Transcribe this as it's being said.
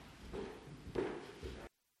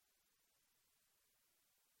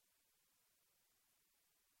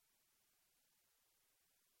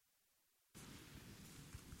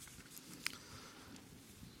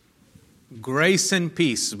Grace and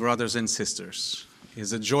peace, brothers and sisters.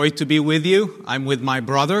 It's a joy to be with you. I'm with my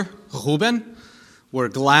brother, Ruben. We're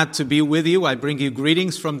glad to be with you. I bring you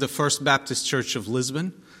greetings from the First Baptist Church of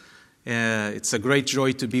Lisbon. It's a great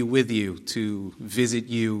joy to be with you, to visit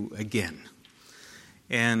you again.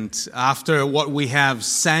 And after what we have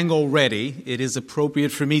sang already, it is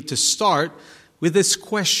appropriate for me to start with this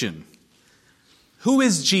question. Who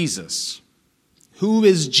is Jesus? Who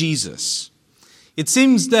is Jesus? It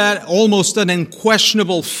seems that almost an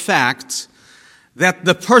unquestionable fact that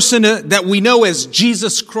the person that we know as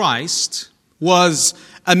Jesus Christ was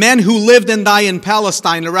a man who lived and died in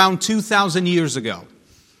Palestine around 2,000 years ago.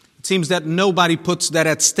 It seems that nobody puts that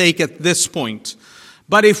at stake at this point.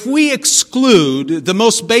 But if we exclude the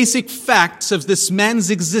most basic facts of this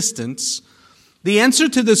man's existence, the answer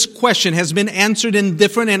to this question has been answered in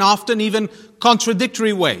different and often even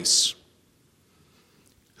contradictory ways.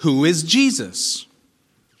 Who is Jesus?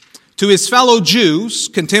 To his fellow Jews,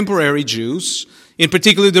 contemporary Jews, in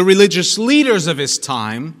particular the religious leaders of his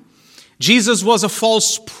time, Jesus was a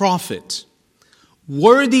false prophet,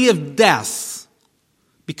 worthy of death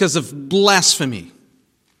because of blasphemy.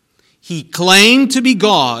 He claimed to be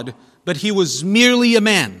God, but he was merely a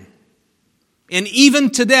man. And even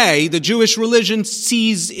today, the Jewish religion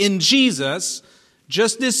sees in Jesus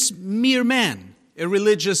just this mere man, a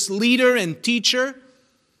religious leader and teacher,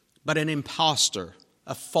 but an impostor,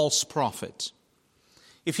 a false prophet.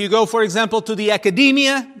 If you go, for example, to the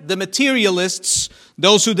academia, the materialists,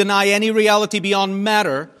 those who deny any reality beyond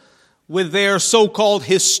matter, with their so-called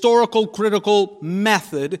historical critical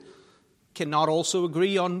method, cannot also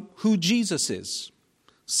agree on who Jesus is.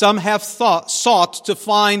 Some have sought to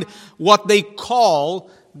find what they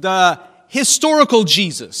call the historical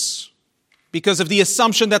Jesus, because of the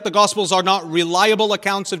assumption that the Gospels are not reliable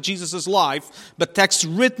accounts of Jesus' life, but texts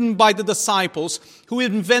written by the disciples who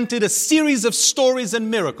invented a series of stories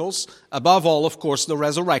and miracles, above all, of course, the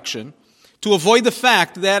resurrection, to avoid the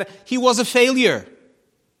fact that he was a failure.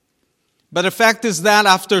 But the fact is that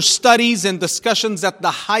after studies and discussions at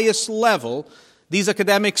the highest level, these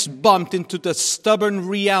academics bumped into the stubborn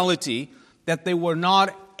reality that they were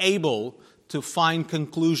not able to find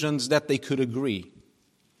conclusions that they could agree,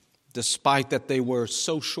 despite that they were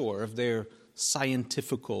so sure of their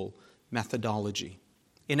scientifical methodology.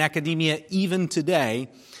 In academia, even today,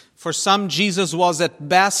 for some, Jesus was at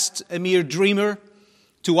best a mere dreamer,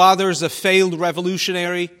 to others a failed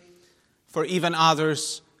revolutionary, for even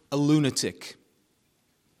others a lunatic.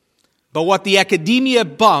 But what the academia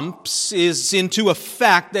bumps is into a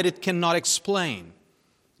fact that it cannot explain,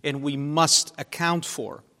 and we must account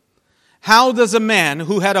for. How does a man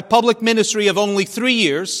who had a public ministry of only 3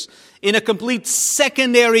 years in a complete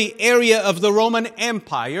secondary area of the Roman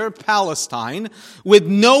Empire, Palestine, with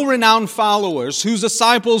no renowned followers, whose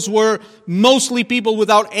disciples were mostly people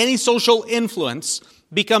without any social influence,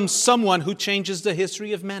 become someone who changes the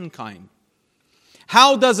history of mankind?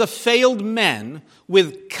 How does a failed man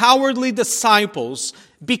with cowardly disciples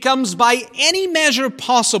becomes by any measure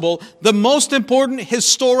possible the most important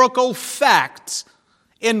historical fact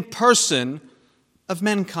in person of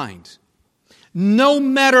mankind? No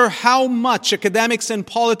matter how much academics and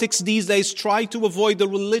politics these days try to avoid the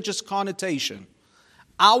religious connotation,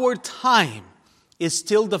 our time is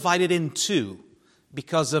still divided in two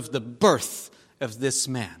because of the birth of this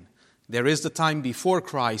man. There is the time before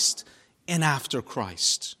Christ and after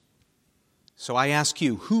Christ. So I ask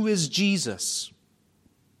you, who is Jesus?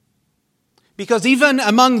 Because even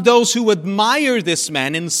among those who admire this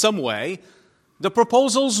man in some way, the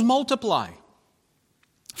proposals multiply.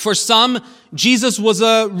 For some, Jesus was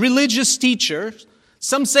a religious teacher.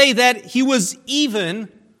 Some say that he was even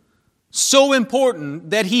so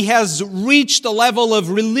important that he has reached a level of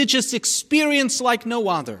religious experience like no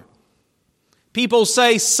other. People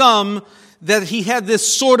say, some, that he had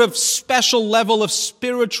this sort of special level of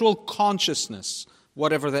spiritual consciousness,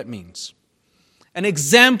 whatever that means. An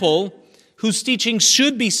example whose teachings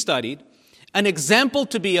should be studied, an example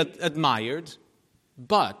to be admired,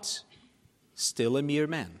 but still a mere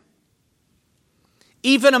man.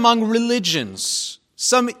 Even among religions,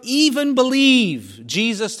 some even believe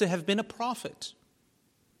Jesus to have been a prophet.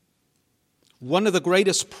 One of the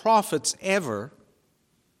greatest prophets ever,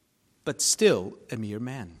 but still a mere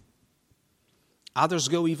man. Others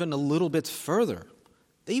go even a little bit further.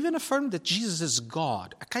 They even affirm that Jesus is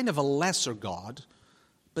God, a kind of a lesser God,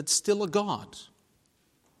 but still a God.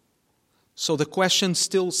 So the question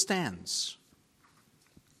still stands.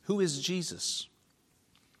 Who is Jesus?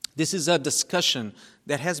 This is a discussion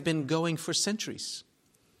that has been going for centuries,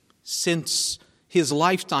 since his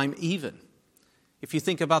lifetime even. If you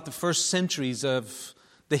think about the first centuries of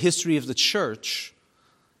the history of the church,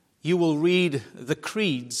 you will read the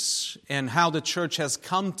creeds and how the church has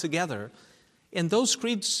come together. And those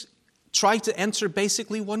creeds try to answer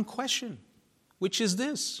basically one question, which is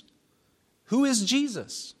this: who is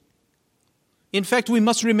Jesus? In fact, we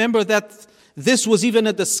must remember that this was even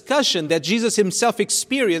a discussion that Jesus himself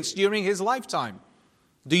experienced during his lifetime.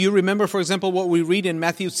 Do you remember, for example, what we read in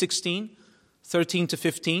Matthew 16, 13 to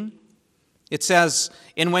 15? It says,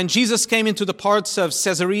 "And when Jesus came into the parts of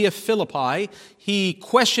Caesarea Philippi, he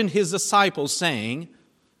questioned his disciples, saying,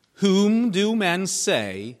 'Whom do men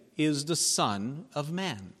say is the Son of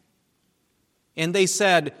Man?' And they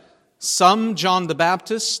said, 'Some John the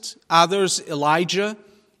Baptist, others Elijah,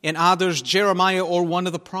 and others Jeremiah or one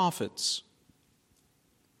of the prophets.'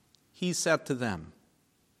 He said to them,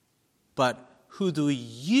 'But who do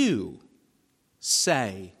you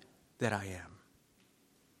say that I am?'"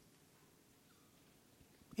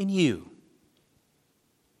 And you,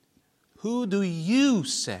 who do you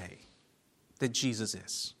say that Jesus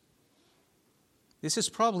is? This is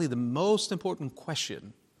probably the most important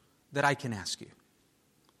question that I can ask you.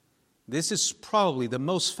 This is probably the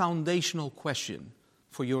most foundational question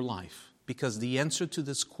for your life, because the answer to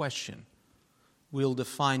this question will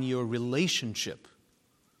define your relationship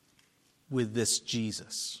with this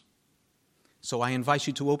Jesus. So I invite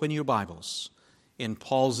you to open your Bibles in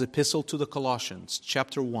Paul's epistle to the Colossians,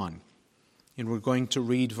 chapter 1, and we're going to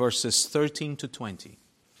read verses 13 to 20.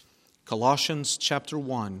 Colossians chapter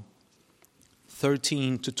 1,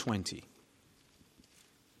 13 to 20.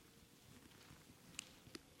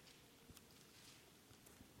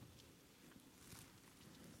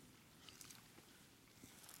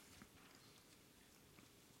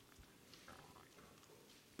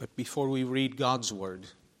 But before we read God's word,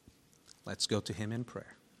 let's go to him in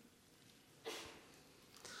prayer.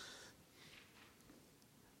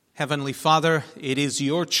 Heavenly Father, it is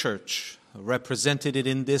your church, represented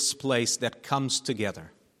in this place, that comes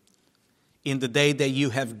together in the day that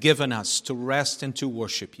you have given us to rest and to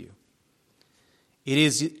worship you. It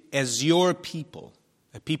is as your people,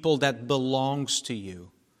 a people that belongs to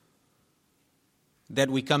you,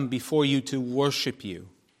 that we come before you to worship you,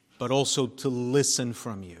 but also to listen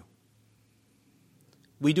from you.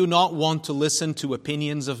 We do not want to listen to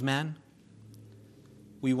opinions of men.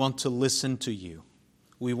 We want to listen to you.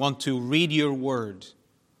 We want to read your word.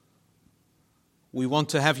 We want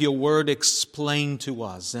to have your word explained to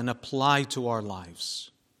us and applied to our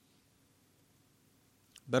lives.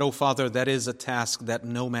 But, oh Father, that is a task that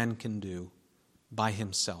no man can do by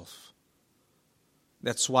himself.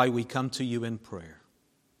 That's why we come to you in prayer.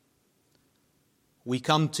 We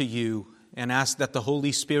come to you and ask that the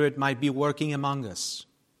Holy Spirit might be working among us,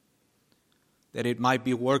 that it might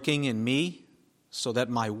be working in me so that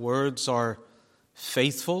my words are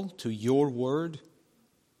faithful to your word,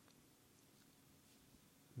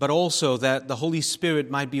 but also that the Holy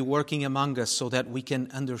Spirit might be working among us so that we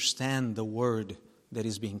can understand the word that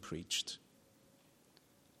is being preached.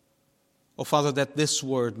 Oh Father, that this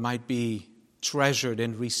word might be treasured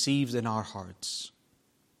and received in our hearts.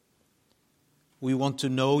 We want to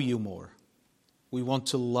know you more. We want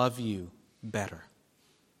to love you better.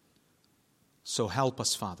 So help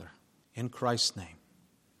us, Father, in Christ's name.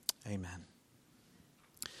 Amen.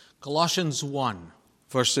 Colossians 1,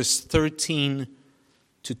 verses 13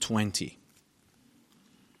 to 20.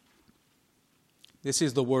 This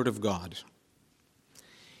is the word of God.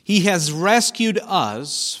 He has rescued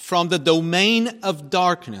us from the domain of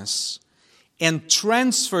darkness and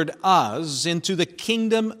transferred us into the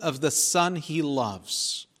kingdom of the Son he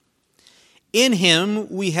loves. In him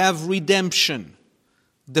we have redemption,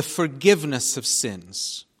 the forgiveness of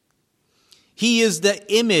sins. He is the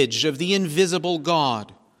image of the invisible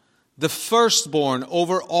God, the firstborn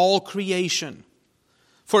over all creation.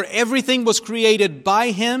 For everything was created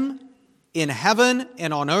by him in heaven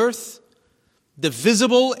and on earth, the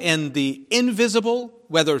visible and the invisible,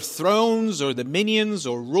 whether thrones or dominions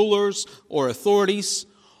or rulers or authorities.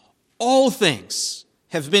 All things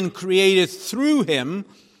have been created through him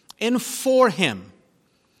and for him.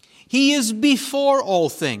 He is before all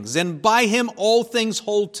things, and by him all things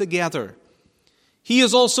hold together. He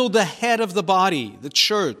is also the head of the body, the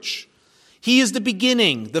church. He is the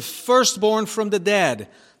beginning, the firstborn from the dead,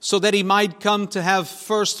 so that he might come to have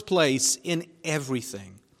first place in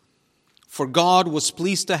everything. For God was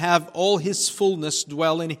pleased to have all his fullness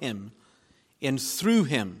dwell in him, and through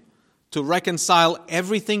him to reconcile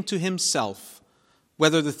everything to himself,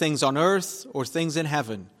 whether the things on earth or things in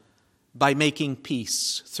heaven, by making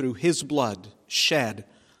peace through his blood shed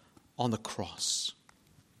on the cross.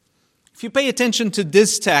 If you pay attention to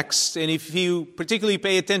this text, and if you particularly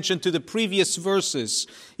pay attention to the previous verses,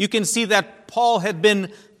 you can see that Paul had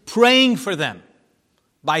been praying for them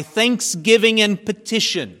by thanksgiving and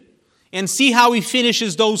petition. And see how he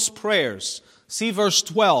finishes those prayers. See verse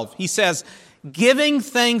 12. He says, giving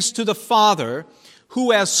thanks to the Father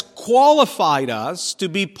who has qualified us to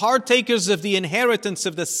be partakers of the inheritance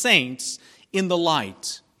of the saints in the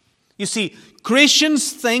light. You see,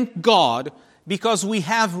 Christians thank God because we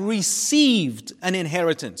have received an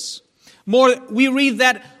inheritance. More, we read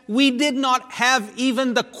that we did not have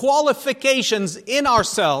even the qualifications in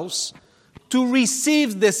ourselves to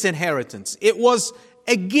receive this inheritance. It was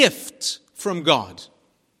a gift from God.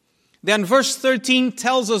 Then verse 13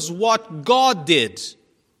 tells us what God did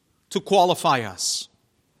to qualify us.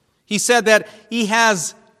 He said that He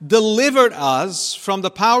has delivered us from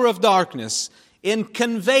the power of darkness and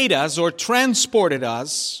conveyed us or transported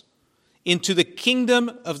us into the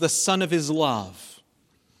kingdom of the Son of His love.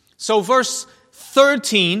 So verse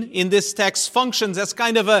 13 in this text functions as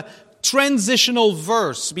kind of a transitional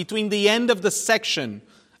verse between the end of the section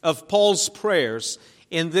of Paul's prayers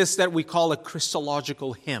and this that we call a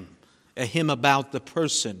Christological hymn, a hymn about the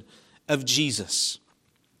person of Jesus.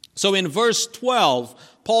 So in verse 12,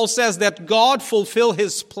 Paul says that God fulfilled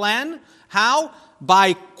His plan. How?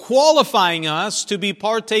 By qualifying us to be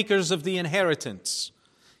partakers of the inheritance.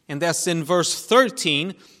 And that's in verse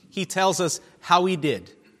 13, he tells us how He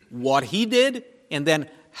did, what He did, and then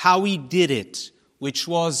how He did it, which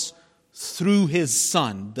was through His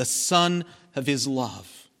Son, the Son of His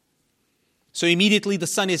love. So immediately the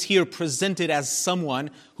Son is here presented as someone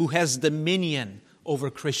who has dominion over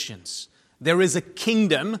Christians. There is a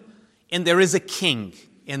kingdom and there is a king,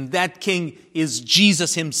 and that king is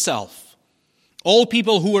Jesus Himself. All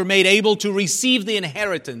people who were made able to receive the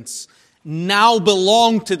inheritance now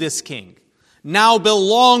belong to this king, now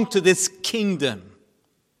belong to this kingdom.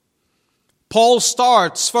 Paul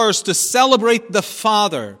starts first to celebrate the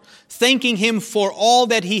Father, thanking Him for all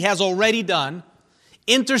that He has already done,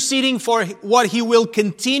 interceding for what He will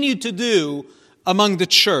continue to do among the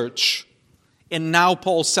church. And now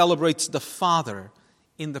Paul celebrates the Father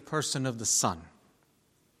in the person of the Son.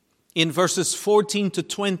 In verses 14 to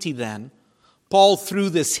 20 then, Paul,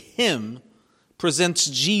 through this hymn, presents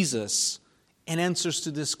Jesus and answers to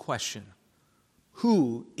this question: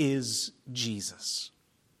 who is Jesus?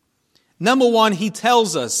 Number one, he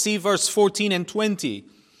tells us, see verse 14 and 20,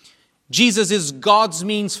 Jesus is God's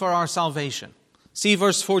means for our salvation. See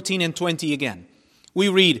verse 14 and 20 again. We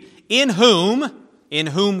read, in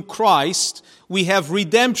whom Christ, we have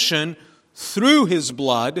redemption through His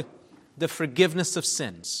blood, the forgiveness of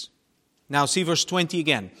sins. Now see verse 20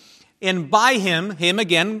 again. And by Him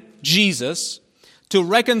again, Jesus, to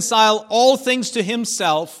reconcile all things to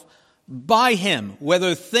Himself, by Him,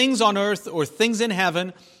 whether things on earth or things in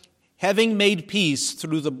heaven, having made peace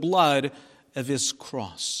through the blood of His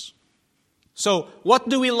cross. So, what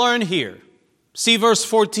do we learn here? See verse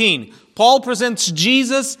 14. Paul presents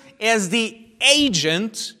Jesus as the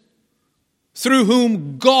agent through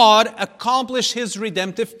whom God accomplished His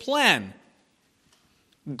redemptive plan.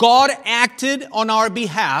 God acted on our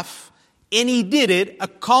behalf, and He did it,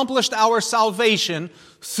 accomplished our salvation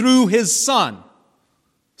through His Son,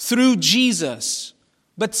 through Jesus.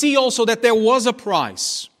 But see also that there was a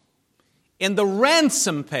price. And the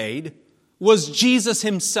ransom paid was Jesus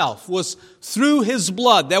Himself, was through His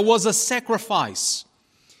blood. There was a sacrifice.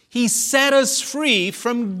 He set us free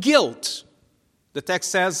from guilt. The text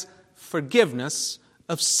says, forgiveness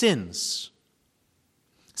of sins.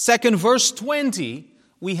 Second, verse 20,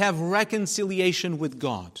 we have reconciliation with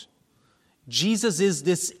God. Jesus is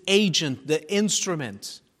this agent, the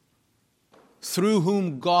instrument through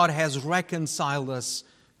whom God has reconciled us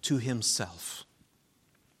to Himself.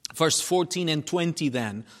 Verse 14 and 20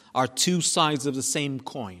 then are two sides of the same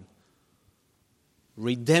coin.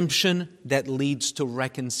 Redemption that leads to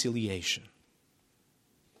reconciliation.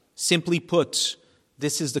 Simply put,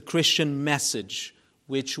 this is the Christian message,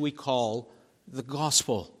 which we call the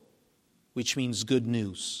gospel, which means good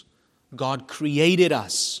news. God created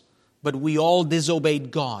us, but we all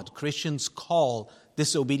disobeyed God. Christians call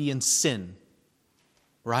disobedience sin,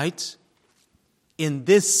 right? And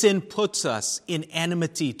this sin puts us in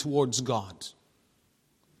enmity towards God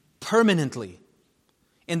permanently.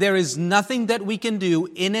 And there is nothing that we can do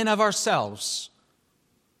in and of ourselves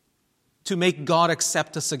to make God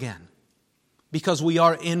accept us again. Because we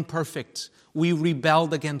are imperfect. We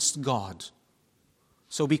rebelled against God.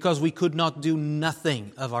 So because we could not do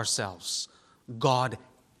nothing of ourselves, God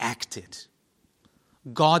acted.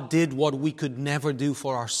 God did what we could never do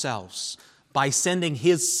for ourselves by sending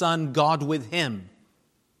His Son, God with Him,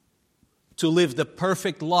 to live the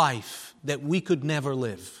perfect life that we could never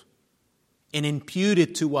live, and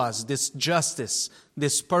imputed to us this justice,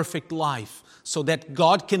 this perfect life, so that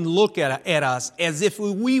God can look at us as if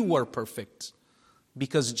we were perfect,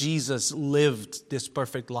 because Jesus lived this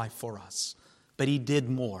perfect life for us. But He did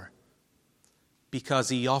more, because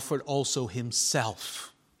He offered also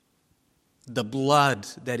Himself, the blood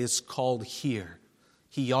that is called here.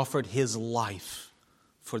 He offered His life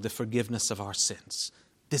for the forgiveness of our sins.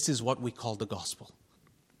 This is what we call the gospel.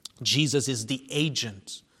 Jesus is the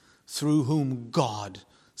agent through whom God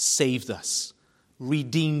saved us,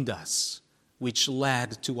 redeemed us, which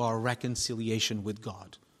led to our reconciliation with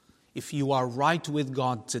God. If you are right with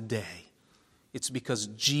God today, it's because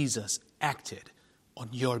Jesus acted on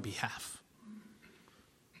your behalf.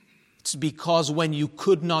 It's because when you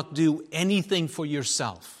could not do anything for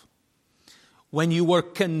yourself, when you were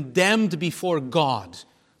condemned before God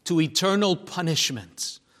to eternal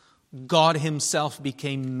punishment, God Himself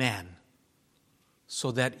became man so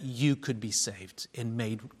that you could be saved and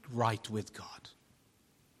made right with God.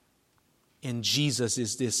 And Jesus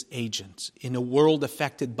is this agent. In a world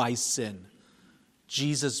affected by sin,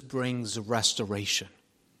 Jesus brings restoration.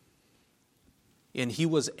 And He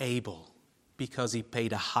was able because He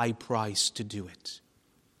paid a high price to do it.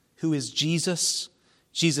 Who is Jesus?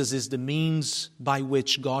 Jesus is the means by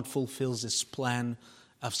which God fulfills His plan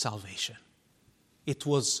of salvation. It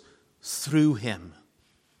was through Him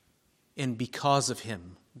and because of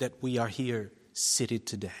Him that we are here seated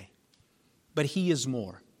today. But He is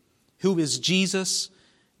more. Who is Jesus?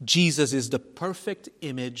 Jesus is the perfect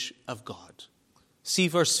image of God. See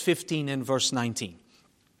verse 15 and verse 19.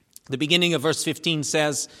 The beginning of verse 15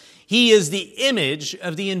 says, He is the image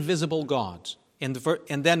of the invisible God. And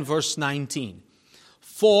then verse 19.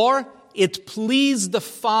 For it pleased the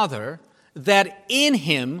Father that in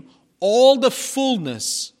Him all the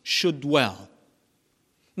fullness should dwell.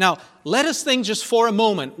 Now, let us think just for a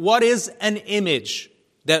moment, what is an image?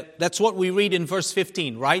 That's what we read in verse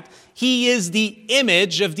 15, right? He is the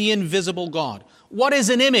image of the invisible God. What is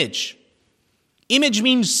an image? Image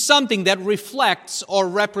means something that reflects or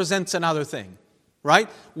represents another thing, right?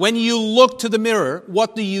 When you look to the mirror,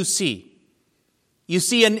 what do you see? You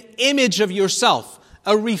see an image of yourself,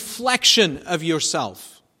 a reflection of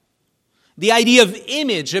yourself. The idea of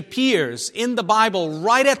image appears in the Bible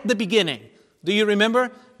right at the beginning. Do you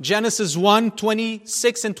remember? Genesis 1,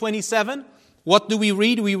 26 and 27. What do we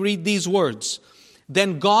read? We read these words.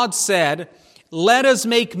 Then God said, Let us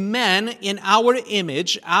make man in our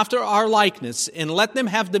image, after our likeness, and let them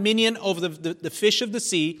have dominion over the fish of the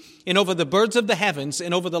sea, and over the birds of the heavens,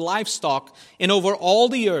 and over the livestock, and over all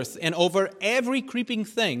the earth, and over every creeping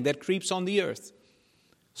thing that creeps on the earth.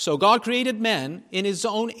 So God created man in His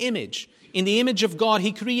own image. In the image of God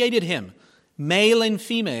He created him. Male and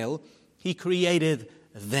female, He created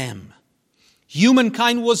them.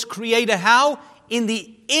 Humankind was created how? In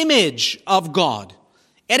the image of God.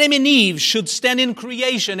 Adam and Eve should stand in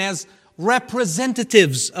creation as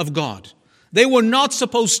representatives of God. They were not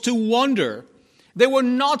supposed to wander. They were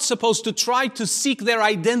not supposed to try to seek their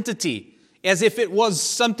identity as if it was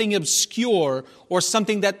something obscure or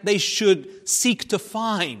something that they should seek to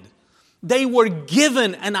find. They were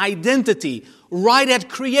given an identity right at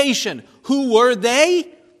creation. Who were they?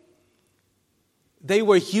 They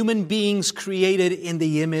were human beings created in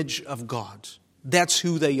the image of God. That's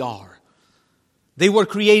who they are. They were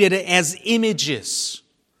created as images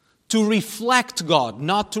to reflect God,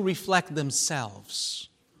 not to reflect themselves.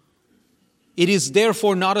 It is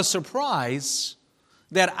therefore not a surprise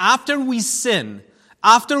that after we sin,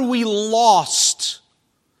 after we lost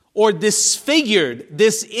or disfigured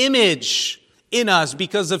this image in us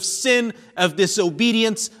because of sin, of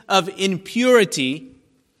disobedience, of impurity,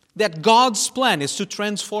 that God's plan is to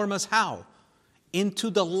transform us how? Into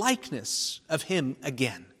the likeness of Him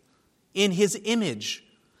again. In His image.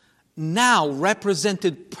 Now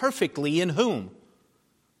represented perfectly in whom?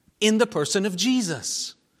 In the person of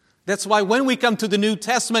Jesus. That's why when we come to the New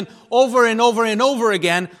Testament over and over and over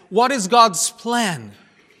again, what is God's plan?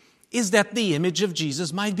 Is that the image of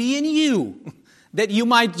Jesus might be in you. That you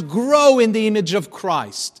might grow in the image of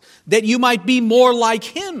Christ. That you might be more like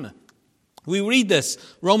Him. We read this,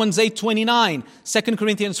 Romans 8:29, 2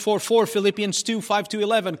 Corinthians 4:4, Philippians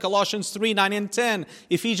 2:5-11, Colossians 3:9 and 10,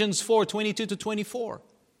 Ephesians 4:22-24.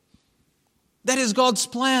 That is God's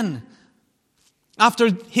plan.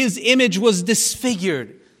 After His image was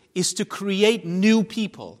disfigured, is to create new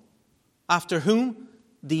people. After whom?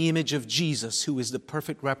 The image of Jesus, who is the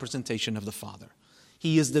perfect representation of the Father.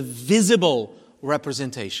 He is the visible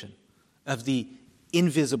representation of the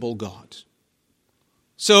invisible God.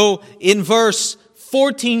 So in verse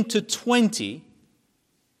 14 to 20,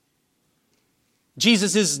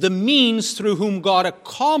 Jesus is the means through whom God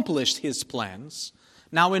accomplished His plans.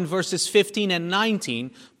 Now in verses 15 and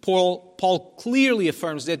 19, Paul clearly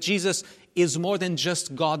affirms that Jesus is more than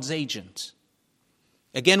just God's agent.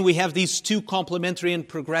 Again, we have these two complementary and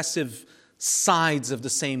progressive sides of the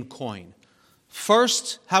same coin.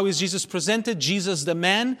 First, how is Jesus presented? Jesus, the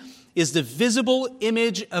man, is the visible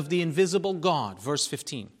image of the invisible God, verse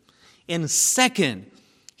 15. And second,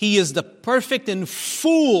 He is the perfect and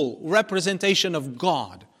full representation of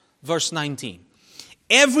God, verse 19.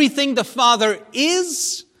 Everything the Father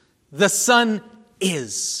is, the Son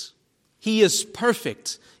is. He is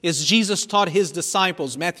perfect, as Jesus taught His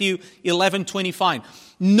disciples, Matthew 11:25.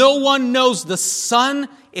 No one knows the Son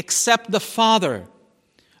except the Father,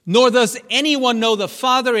 nor does anyone know the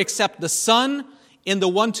Father except the Son, and the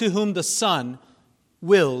one to whom the Son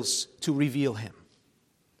wills to reveal Him.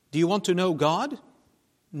 Do you want to know God?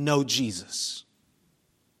 Know Jesus.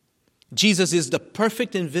 Jesus is the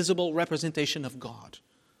perfect and visible representation of God.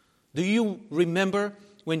 Do you remember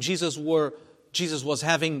when Jesus was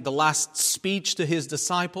having the last speech to His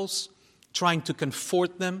disciples, trying to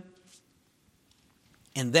comfort them?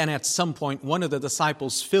 And then at some point, one of the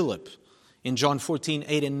disciples, Philip, in John 14,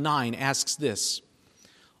 8 and 9, asks this,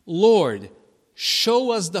 Lord,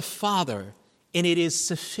 show us the Father, and it is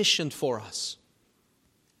sufficient for us.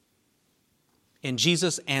 And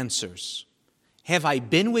Jesus answers, have I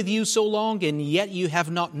been with you so long, and yet you have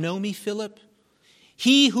not known me, Philip?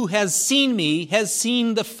 He who has seen me has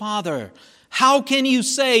seen the Father. How can you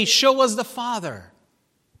say, show us the Father?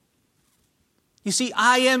 You see,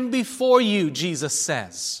 I am before you, Jesus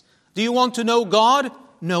says. Do you want to know God?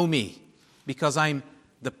 Know me, because I'm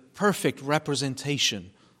the perfect representation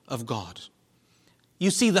of God. You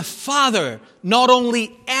see, the Father not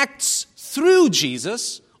only acts through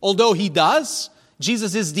Jesus, although He does.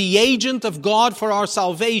 Jesus is the agent of God for our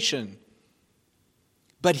salvation.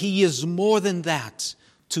 But He is more than that.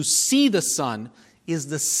 To see the Son is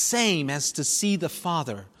the same as to see the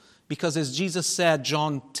Father. Because as Jesus said,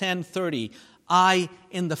 John 10:30, I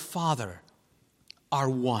and the Father are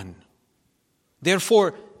one.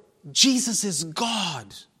 Therefore, Jesus is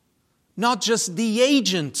God, not just the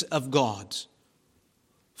agent of God.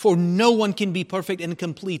 For no one can be perfect and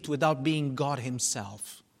complete without being God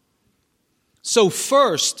Himself. So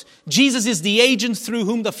first, Jesus is the agent through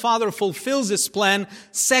whom the Father fulfills His plan.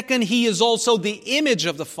 Second, He is also the image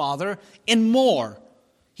of the Father, and more.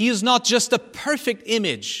 He is not just a perfect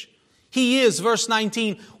image. He is, verse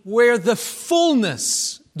 19, where the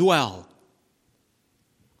fullness dwell.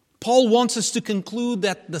 Paul wants us to conclude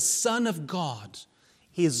that the Son of God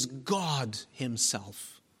is God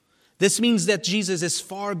Himself. This means that Jesus is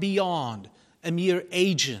far beyond a mere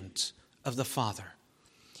agent of the Father.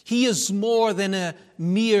 He is more than a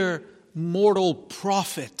mere mortal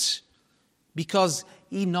prophet, because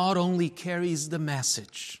He not only carries the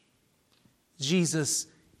message, Jesus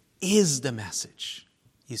is the message,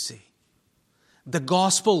 you see. The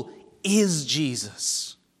gospel is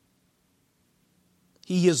Jesus.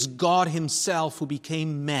 He is God Himself who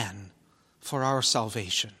became man for our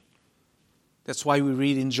salvation. That's why we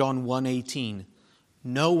read in John 1:18,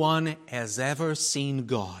 no one has ever seen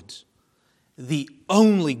God. The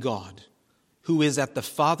only God who is at the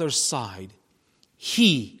Father's side,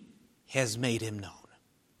 He has made Him known.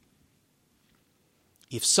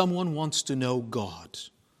 If someone wants to know God,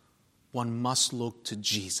 one must look to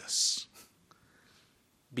Jesus.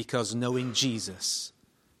 Because knowing Jesus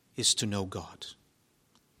is to know God.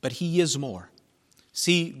 But He is more.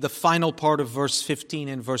 See the final part of verse 15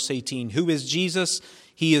 and verse 18. Who is Jesus?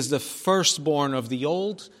 He is the firstborn of the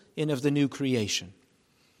old and of the new creation.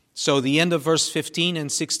 So the end of verse 15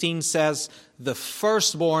 and 16 says, the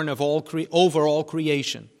firstborn of over all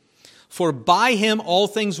creation. For by Him all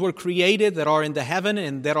things were created that are in the heaven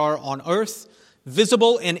and that are on earth,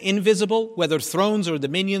 visible and invisible, whether thrones or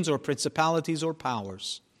dominions or principalities or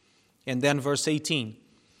powers. And then verse 18.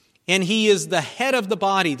 And He is the head of the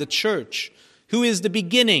body, the church, who is the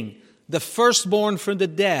beginning, the firstborn from the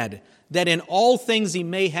dead, that in all things He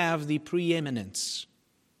may have the preeminence.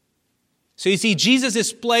 So you see, Jesus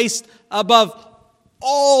is placed above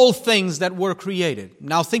all things that were created.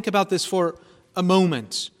 Now think about this for a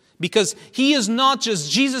moment. Because Jesus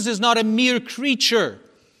is not a mere creature.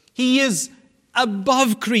 He is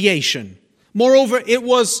above creation. Moreover, it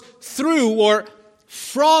was through or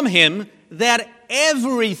from Him that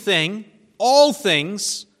everything, all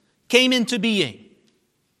things, came into being.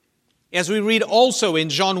 As we read also in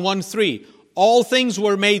John 1:3, all things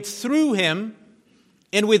were made through Him,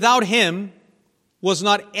 and without Him was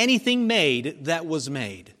not anything made that was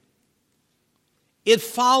made. It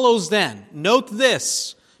follows then, note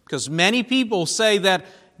this, because many people say that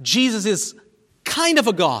Jesus is kind of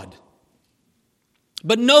a God.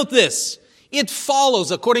 But note this, it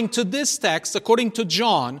follows, according to this text, according to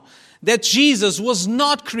John, that Jesus was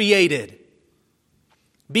not created.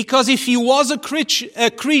 Because if he was a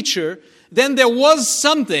creature, then there was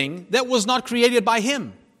something that was not created by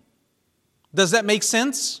him. Does that make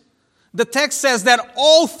sense? The text says that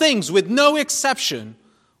all things, with no exception,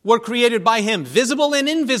 were created by him, visible and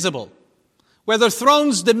invisible, whether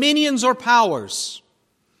thrones, dominions, or powers.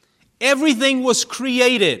 Everything was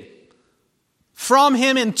created from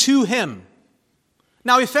him and to him.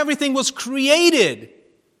 Now, if everything was created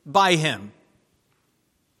by him,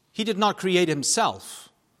 he did not create himself.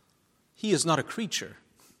 He is not a creature.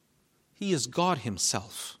 He is God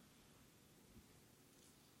himself.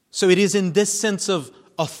 So it is in this sense of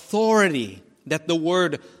authority that the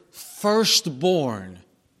word firstborn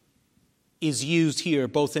is used here,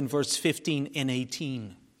 both in verse 15 and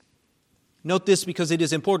 18. Note this because it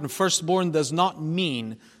is important. Firstborn does not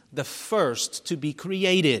mean the first to be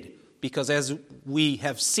created, because as we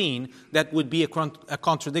have seen, that would be a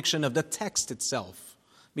contradiction of the text itself,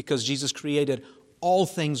 because Jesus created all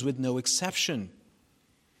things with no exception.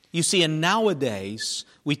 You see, and nowadays,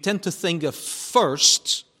 we tend to think of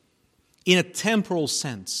first in a temporal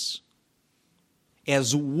sense,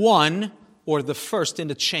 as one or the first in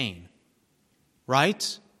the chain,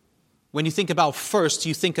 right? When you think about first,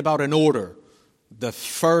 you think about an order. The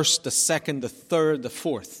first, the second, the third, the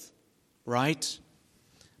fourth, right?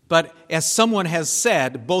 But as someone has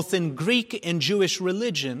said, both in Greek and Jewish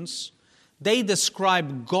religions, they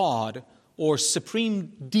describe God or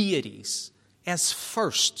supreme deities as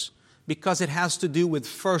first, because it has to do with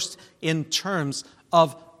first in terms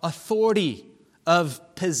of authority, of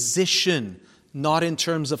position, not in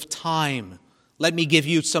terms of time. Let me give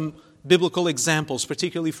you some biblical examples,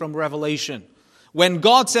 particularly from Revelation. When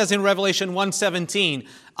God says in Revelation 1:17,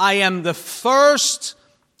 I am the first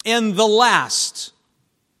and the last,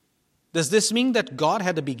 does this mean that God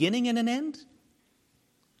had a beginning and an end?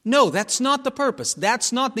 No, that's not the purpose.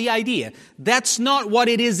 That's not the idea. That's not what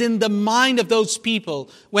it is in the mind of those people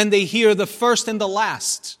when they hear the first and the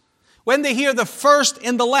last. When they hear the first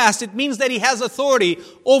and the last, it means that he has authority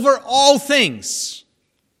over all things.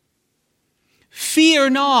 Fear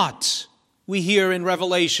not, we hear in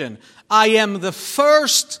Revelation. I am the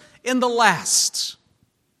first and the last.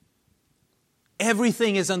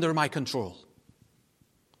 Everything is under my control.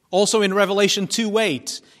 Also in Revelation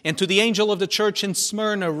 2:8, and to the angel of the church in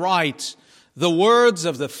Smyrna write, the words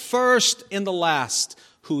of the first and the last,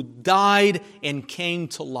 who died and came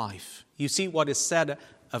to life. You see, what is said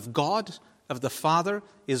of God, of the Father,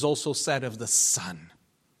 is also said of the Son.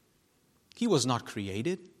 He was not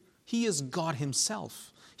created. He is God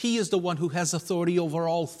himself. He is the one who has authority over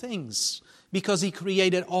all things, because he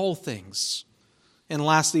created all things. And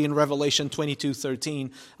lastly, in Revelation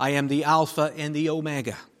 22:13, I am the Alpha and the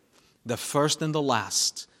Omega, the first and the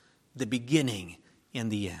last, the beginning and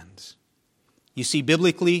the end. You see,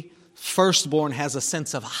 biblically, firstborn has a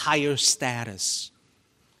sense of higher status,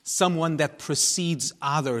 someone that precedes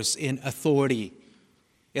others in authority.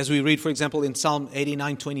 As we read, for example, in Psalm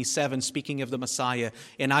 89:27, speaking of the Messiah,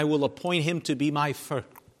 and I will appoint him to be my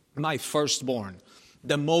firstborn,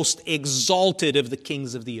 the most exalted of the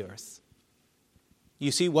kings of the earth.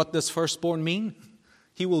 You see, what does firstborn mean?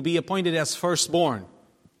 He will be appointed as firstborn.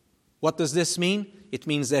 What does this mean? It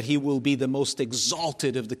means that he will be the most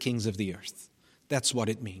exalted of the kings of the earth. That's what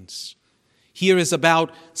it means. Here is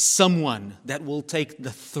about someone that will take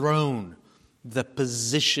the throne, the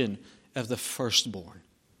position of the firstborn.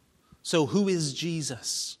 So who is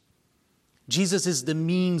Jesus? Jesus is the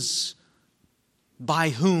means by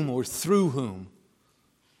whom or through whom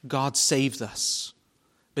God saved us.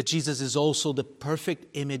 But Jesus is also the perfect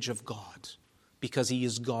image of God, because he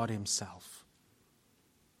is God himself.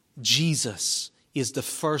 Jesus is the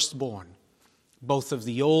firstborn, both of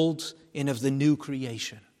the old and of the new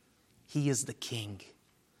creation. He is the King.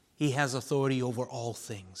 He has authority over all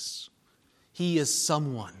things. He is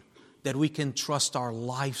someone that we can trust our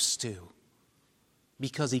lives to,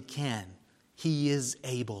 because he can. He is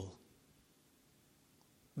able.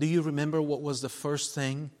 Do you remember what was the first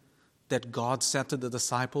thing that God said to the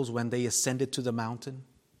disciples when they ascended to the mountain?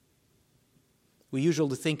 We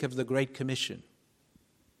usually think of the Great Commission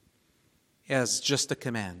as just a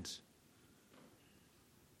command.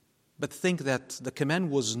 But think that the command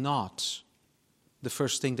was not the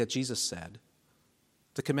first thing that Jesus said.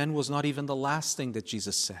 The command was not even the last thing that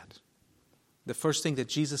Jesus said. The first thing that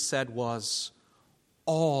Jesus said was,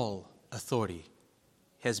 all authority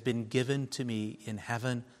has been given to me in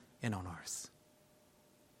heaven and on earth.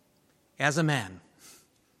 As a man,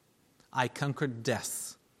 I conquered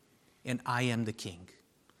death, and I am the king.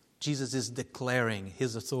 Jesus is declaring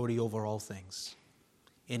his authority over all things.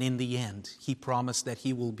 And in the end, he promised that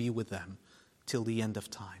he will be with them till the end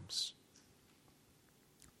of times.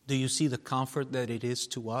 Do you see the comfort that it is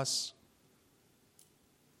to us?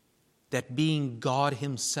 That being God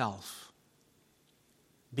himself,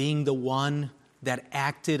 being the one that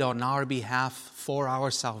acted on our behalf for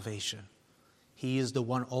our salvation, he is the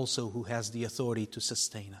one also who has the authority to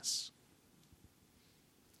sustain us.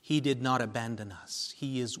 He did not abandon us.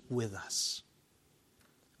 He is with us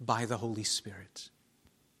by the Holy Spirit.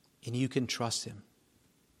 And you can trust him.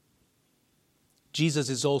 Jesus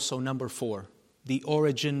is also, number 4, the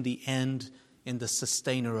origin, the end, and the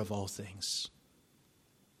sustainer of all things.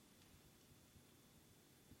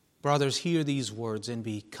 Brothers, hear these words and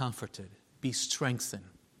be comforted, be strengthened,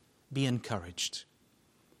 be encouraged.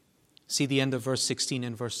 See the end of verse 16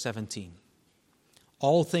 and verse 17.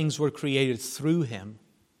 All things were created through him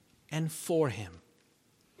and for him.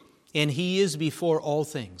 And he is before all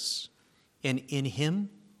things, and in him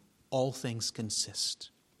all things consist.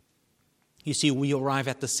 You see, we arrive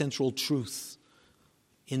at the central truth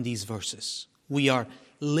in these verses. We are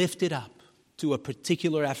lifted up to a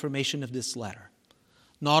particular affirmation of this letter.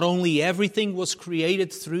 Not only everything was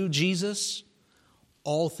created through Jesus,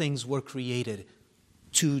 all things were created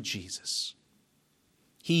to Jesus.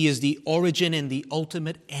 He is the origin and the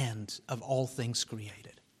ultimate end of all things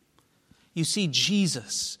created. You see,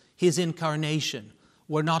 Jesus, his incarnation,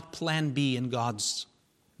 were not plan B in God's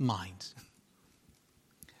mind.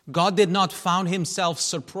 God did not find himself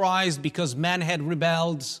surprised because man had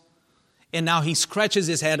rebelled, and now he scratches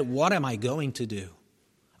his head, what am I going to do?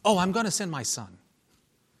 Oh, I'm going to send my son.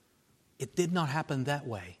 It did not happen that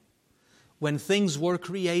way. When things were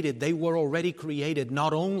created, they were already created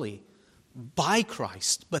not only by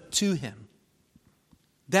Christ, but to him.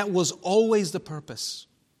 That was always the purpose.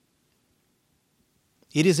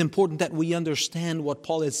 It is important that we understand what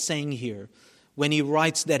Paul is saying here when he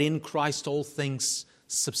writes that in Christ all things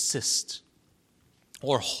subsist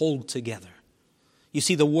or hold together. You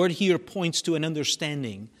see, the word here points to an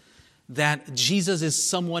understanding that Jesus is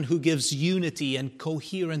someone who gives unity and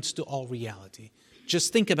coherence to all reality.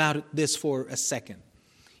 Just think about this for a second.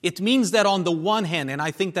 It means that on the one hand, and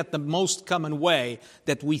I think that the most common way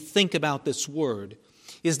that we think about this word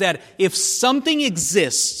is that if something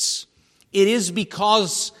exists, it is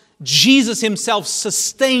because Jesus himself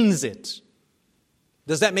sustains it.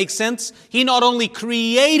 Does that make sense? He not only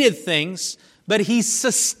created things, but he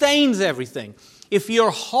sustains everything. If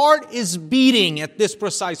your heart is beating at this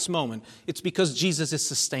precise moment, it's because Jesus is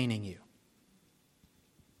sustaining you.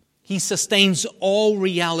 He sustains all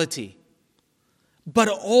reality. But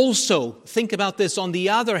also, think about this, on the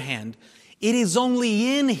other hand, it is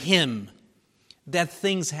only in him that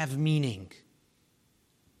things have meaning.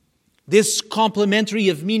 This complementary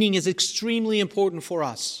of meaning is extremely important for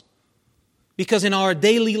us. Because in our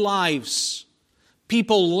daily lives,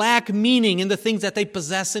 people lack meaning in the things that they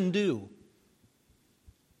possess and do.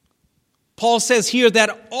 Paul says here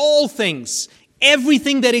that all things,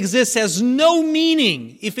 everything that exists has no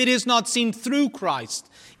meaning if it is not seen through Christ,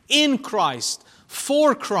 in Christ,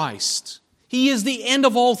 for Christ. He is the end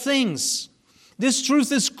of all things. This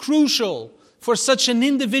truth is crucial for such an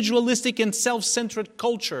individualistic and self-centered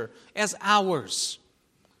culture as ours.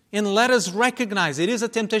 And let us recognize it is a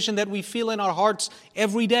temptation that we feel in our hearts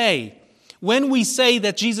every day. When we say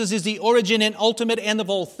that Jesus is the origin and ultimate end of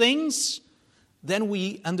all things, then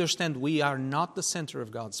we understand we are not the center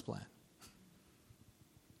of God's plan.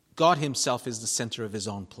 God himself is the center of his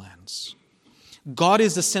own plans. God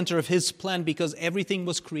is the center of his plan because everything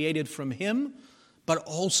was created from him, but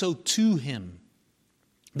also to him.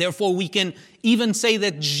 Therefore, we can even say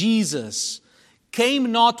that Jesus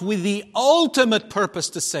came not with the ultimate purpose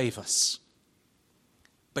to save us,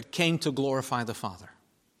 but came to glorify the Father.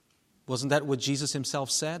 Wasn't that what Jesus himself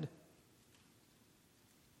said?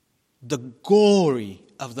 The glory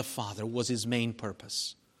of the Father was his main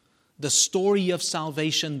purpose. The story of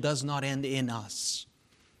salvation does not end in us,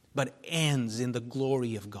 but ends in the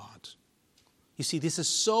glory of God. You see, this is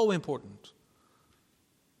so important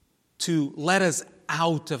to let us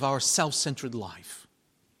out of our self-centered life.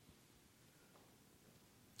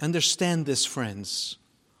 Understand this, friends.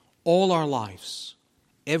 All our lives,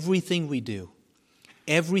 everything we do,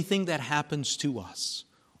 everything that happens to us,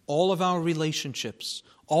 all of our relationships,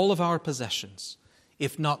 all of our possessions,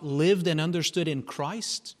 if not lived and understood in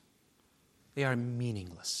Christ, they are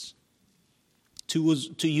meaningless.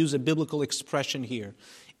 To use a biblical expression here,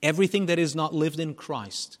 everything that is not lived in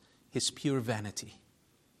Christ is pure vanity.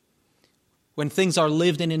 when things are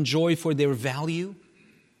lived and enjoyed for their value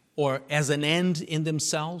or as an end in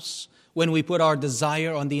themselves, when we put our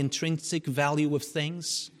desire on the intrinsic value of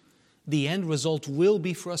things, the end result will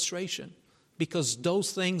be frustration, because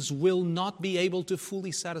those things will not be able to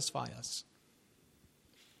fully satisfy us.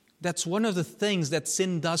 That's one of the things that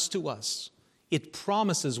sin does to us. It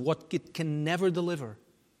promises what it can never deliver.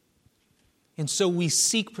 And so we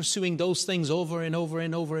seek pursuing those things over and over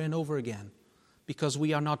and over and over again, because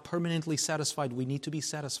we are not permanently satisfied. We need to be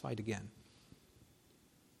satisfied again.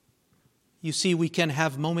 You see, we can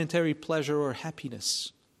have momentary pleasure or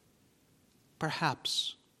happiness,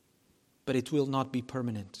 perhaps, but it will not be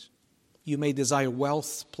permanent. You may desire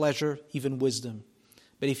wealth, pleasure, even wisdom.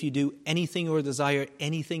 But if you do anything or desire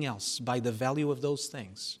anything else by the value of those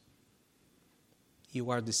things, you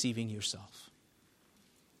are deceiving yourself.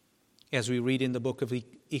 As we read in the book of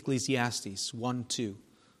Ecclesiastes 1:2,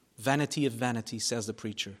 vanity of vanities, says the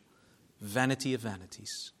preacher, vanity of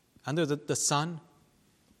vanities. Under the sun,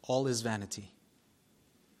 all is vanity.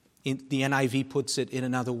 The NIV puts it in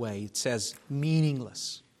another way. It says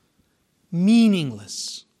meaningless.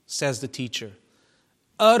 Meaningless, says the teacher.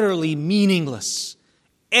 Utterly meaningless.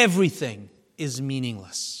 Everything is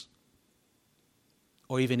meaningless.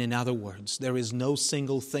 Or even in other words, there is no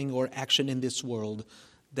single thing or action in this world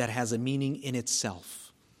that has a meaning in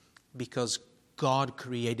itself, because God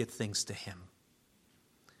created things to Him.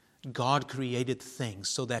 God created things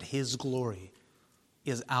so that His glory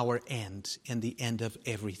is our end and the end of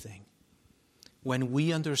everything. When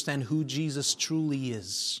we understand who Jesus truly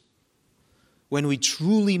is, when we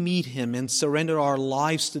truly meet Him and surrender our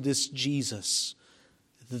lives to this Jesus,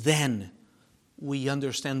 then we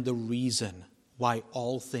understand the reason why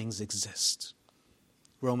all things exist.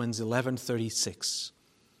 Romans 11:36.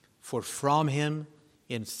 For from Him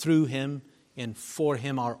and through Him and for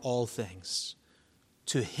Him are all things.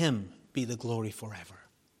 To Him be the glory forever.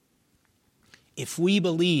 If we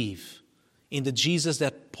believe in the Jesus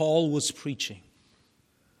that Paul was preaching,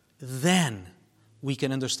 then we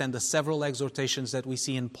can understand the several exhortations that we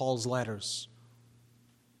see in Paul's letters.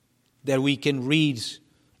 That we can read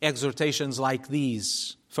exhortations like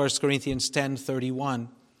these. 1 Corinthians 10:31.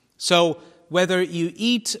 So whether you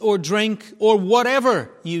eat or drink or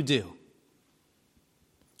whatever you do,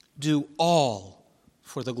 do all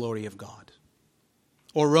for the glory of God.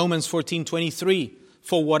 Or Romans 14:23.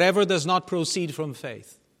 For whatever does not proceed from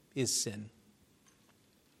faith is sin.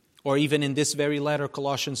 Or even in this very letter,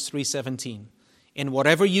 Colossians 3:17. And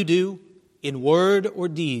whatever you do, in word or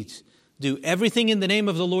deed, do everything in the name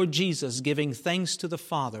of the Lord Jesus, giving thanks to the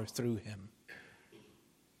Father through Him.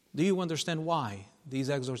 Do you understand why these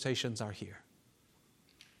exhortations are here?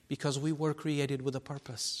 Because we were created with a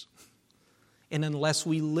purpose. And unless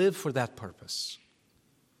we live for that purpose,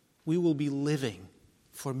 we will be living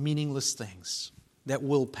for meaningless things that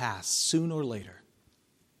will pass sooner or later.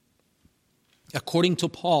 According to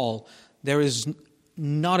Paul, there is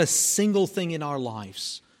not a single thing in our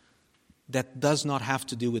lives that does not have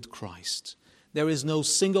to do with Christ. There is no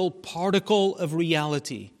single particle of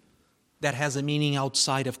reality that has a meaning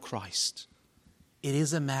outside of Christ. It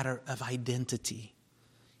is a matter of identity.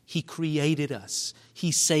 He created us.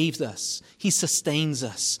 He saved us. He sustains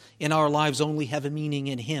us. And our lives only have a meaning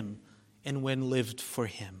in Him and when lived for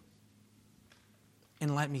Him.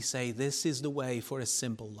 And let me say, this is the way for a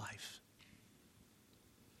simple life.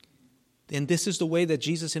 And this is the way that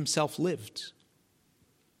Jesus Himself lived.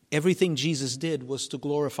 Everything Jesus did was to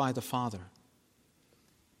glorify the Father.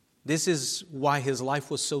 This is why His life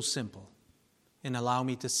was so simple. And allow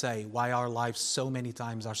me to say why our lives so many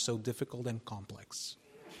times are so difficult and complex.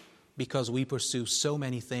 Because we pursue so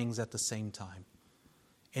many things at the same time.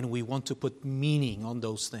 And we want to put meaning on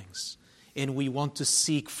those things. And we want to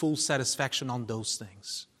seek full satisfaction on those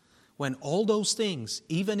things. When all those things,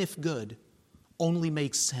 even if good, only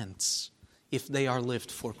make sense if they are lived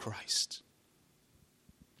for Christ.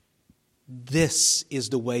 This is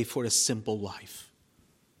the way for a simple life.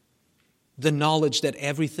 The knowledge that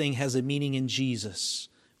everything has a meaning in Jesus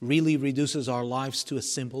really reduces our lives to a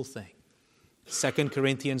simple thing. 2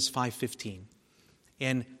 Corinthians 5:15.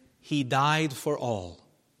 And He died for all,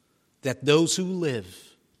 that those who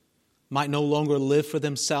live might no longer live for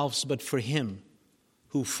themselves, but for Him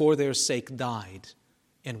who for their sake died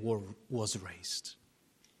and was raised.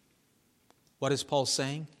 What is Paul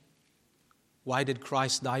saying? Why did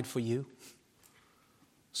Christ die for you?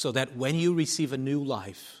 So that when you receive a new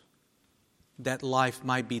life, that life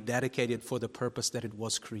might be dedicated for the purpose that it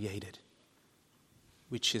was created,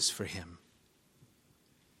 which is for Him.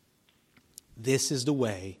 This is the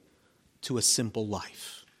way to a simple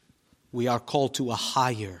life. We are called to a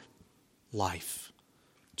higher life,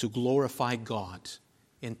 to glorify God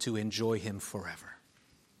and to enjoy Him forever.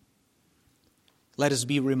 Let us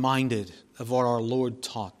be reminded of what our Lord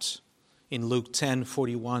taught in Luke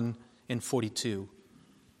 10:41 and 42.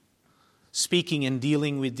 Speaking and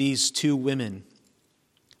dealing with these two women,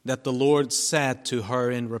 that the Lord said to her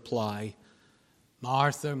in reply,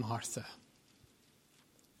 "Martha, Martha,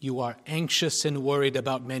 you are anxious and worried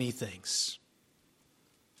about many things,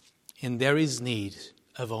 and there is need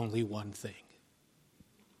of only one thing."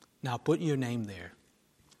 Now put your name there.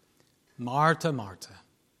 Martha, Martha,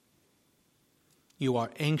 you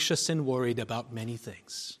are anxious and worried about many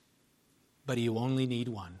things, but you only need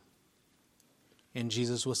one. And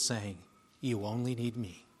Jesus was saying, you only need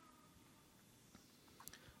me.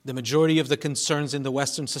 The majority of the concerns in the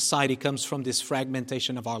Western society comes from this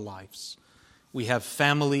fragmentation of our lives. We have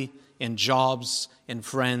family and jobs and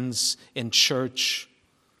friends and church.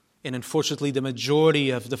 And unfortunately, the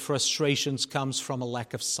majority of the frustrations comes from a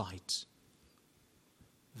lack of sight.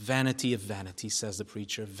 Vanity of vanities, says the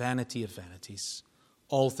preacher. Vanity of vanities.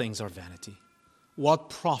 All things are vanity. What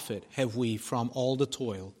profit have we from all the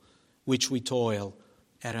toil which we toil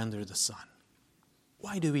at under the sun?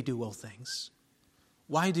 Why do we do all things?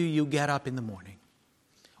 Why do you get up in the morning?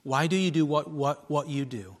 Why do you do what you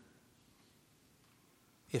do?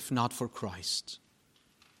 If not for Christ.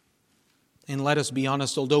 And let us be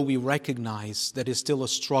honest, although we recognize that it's still a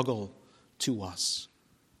struggle to us,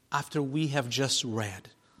 after we have just read,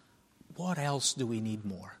 what else do we need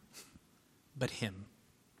more but Him?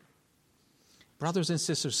 Brothers and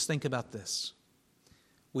sisters, think about this.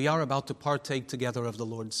 We are about to partake together of the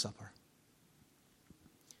Lord's Supper.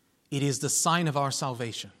 It is the sign of our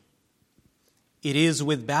salvation. It is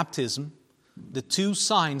with baptism, the two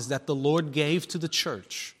signs that the Lord gave to the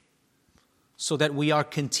church so that we are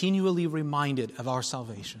continually reminded of our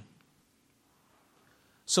salvation.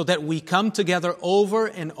 So that we come together over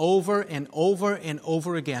and over and over and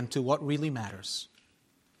over again to what really matters.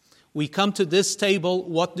 We come to this table,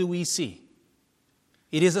 what do we see?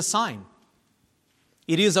 It is a sign.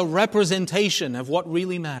 It is a representation of what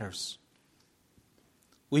really matters.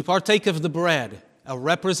 We partake of the bread, a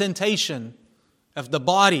representation of the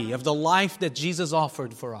body, of the life that Jesus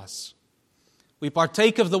offered for us. We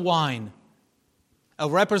partake of the wine, a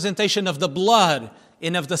representation of the blood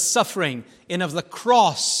and of the suffering and of the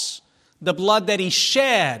cross, the blood that He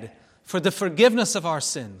shed for the forgiveness of our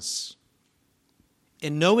sins.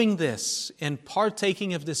 In knowing this and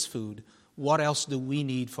partaking of this food, what else do we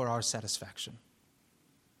need for our satisfaction?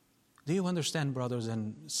 Do you understand, brothers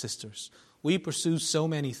and sisters? We pursue so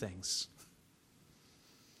many things,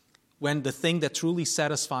 when the thing that truly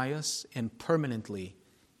satisfies us and permanently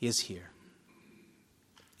is here,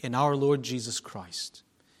 in our Lord Jesus Christ.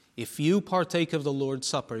 If you partake of the Lord's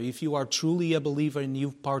Supper, if you are truly a believer and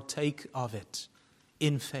you partake of it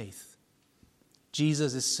in faith,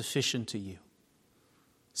 Jesus is sufficient to you.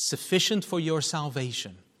 Sufficient for your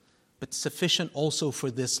salvation, but sufficient also for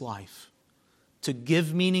this life, to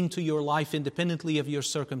give meaning to your life independently of your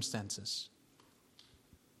circumstances.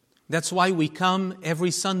 That's why we come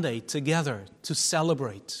every Sunday together to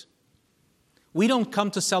celebrate. We don't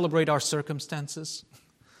come to celebrate our circumstances.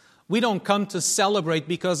 We don't come to celebrate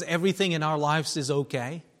because everything in our lives is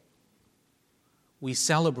okay. We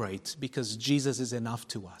celebrate because Jesus is enough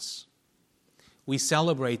to us. We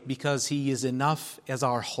celebrate because He is enough as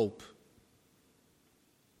our hope.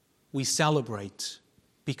 We celebrate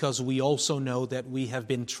because we also know that we have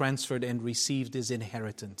been transferred and received His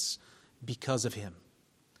inheritance because of Him.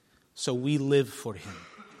 So we live for Him.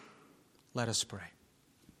 Let us pray.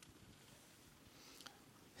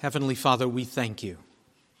 Heavenly Father, we thank You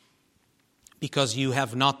because You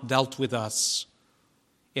have not dealt with us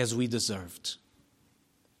as we deserved.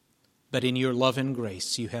 But in Your love and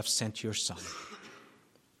grace, You have sent Your Son.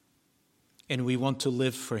 And we want to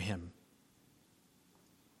live for Him.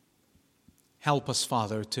 Help us,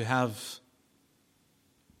 Father, to have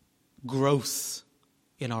growth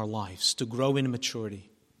in our lives, to grow in maturity.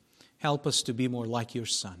 Help us to be more like Your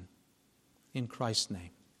Son. In Christ's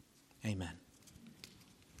name, amen.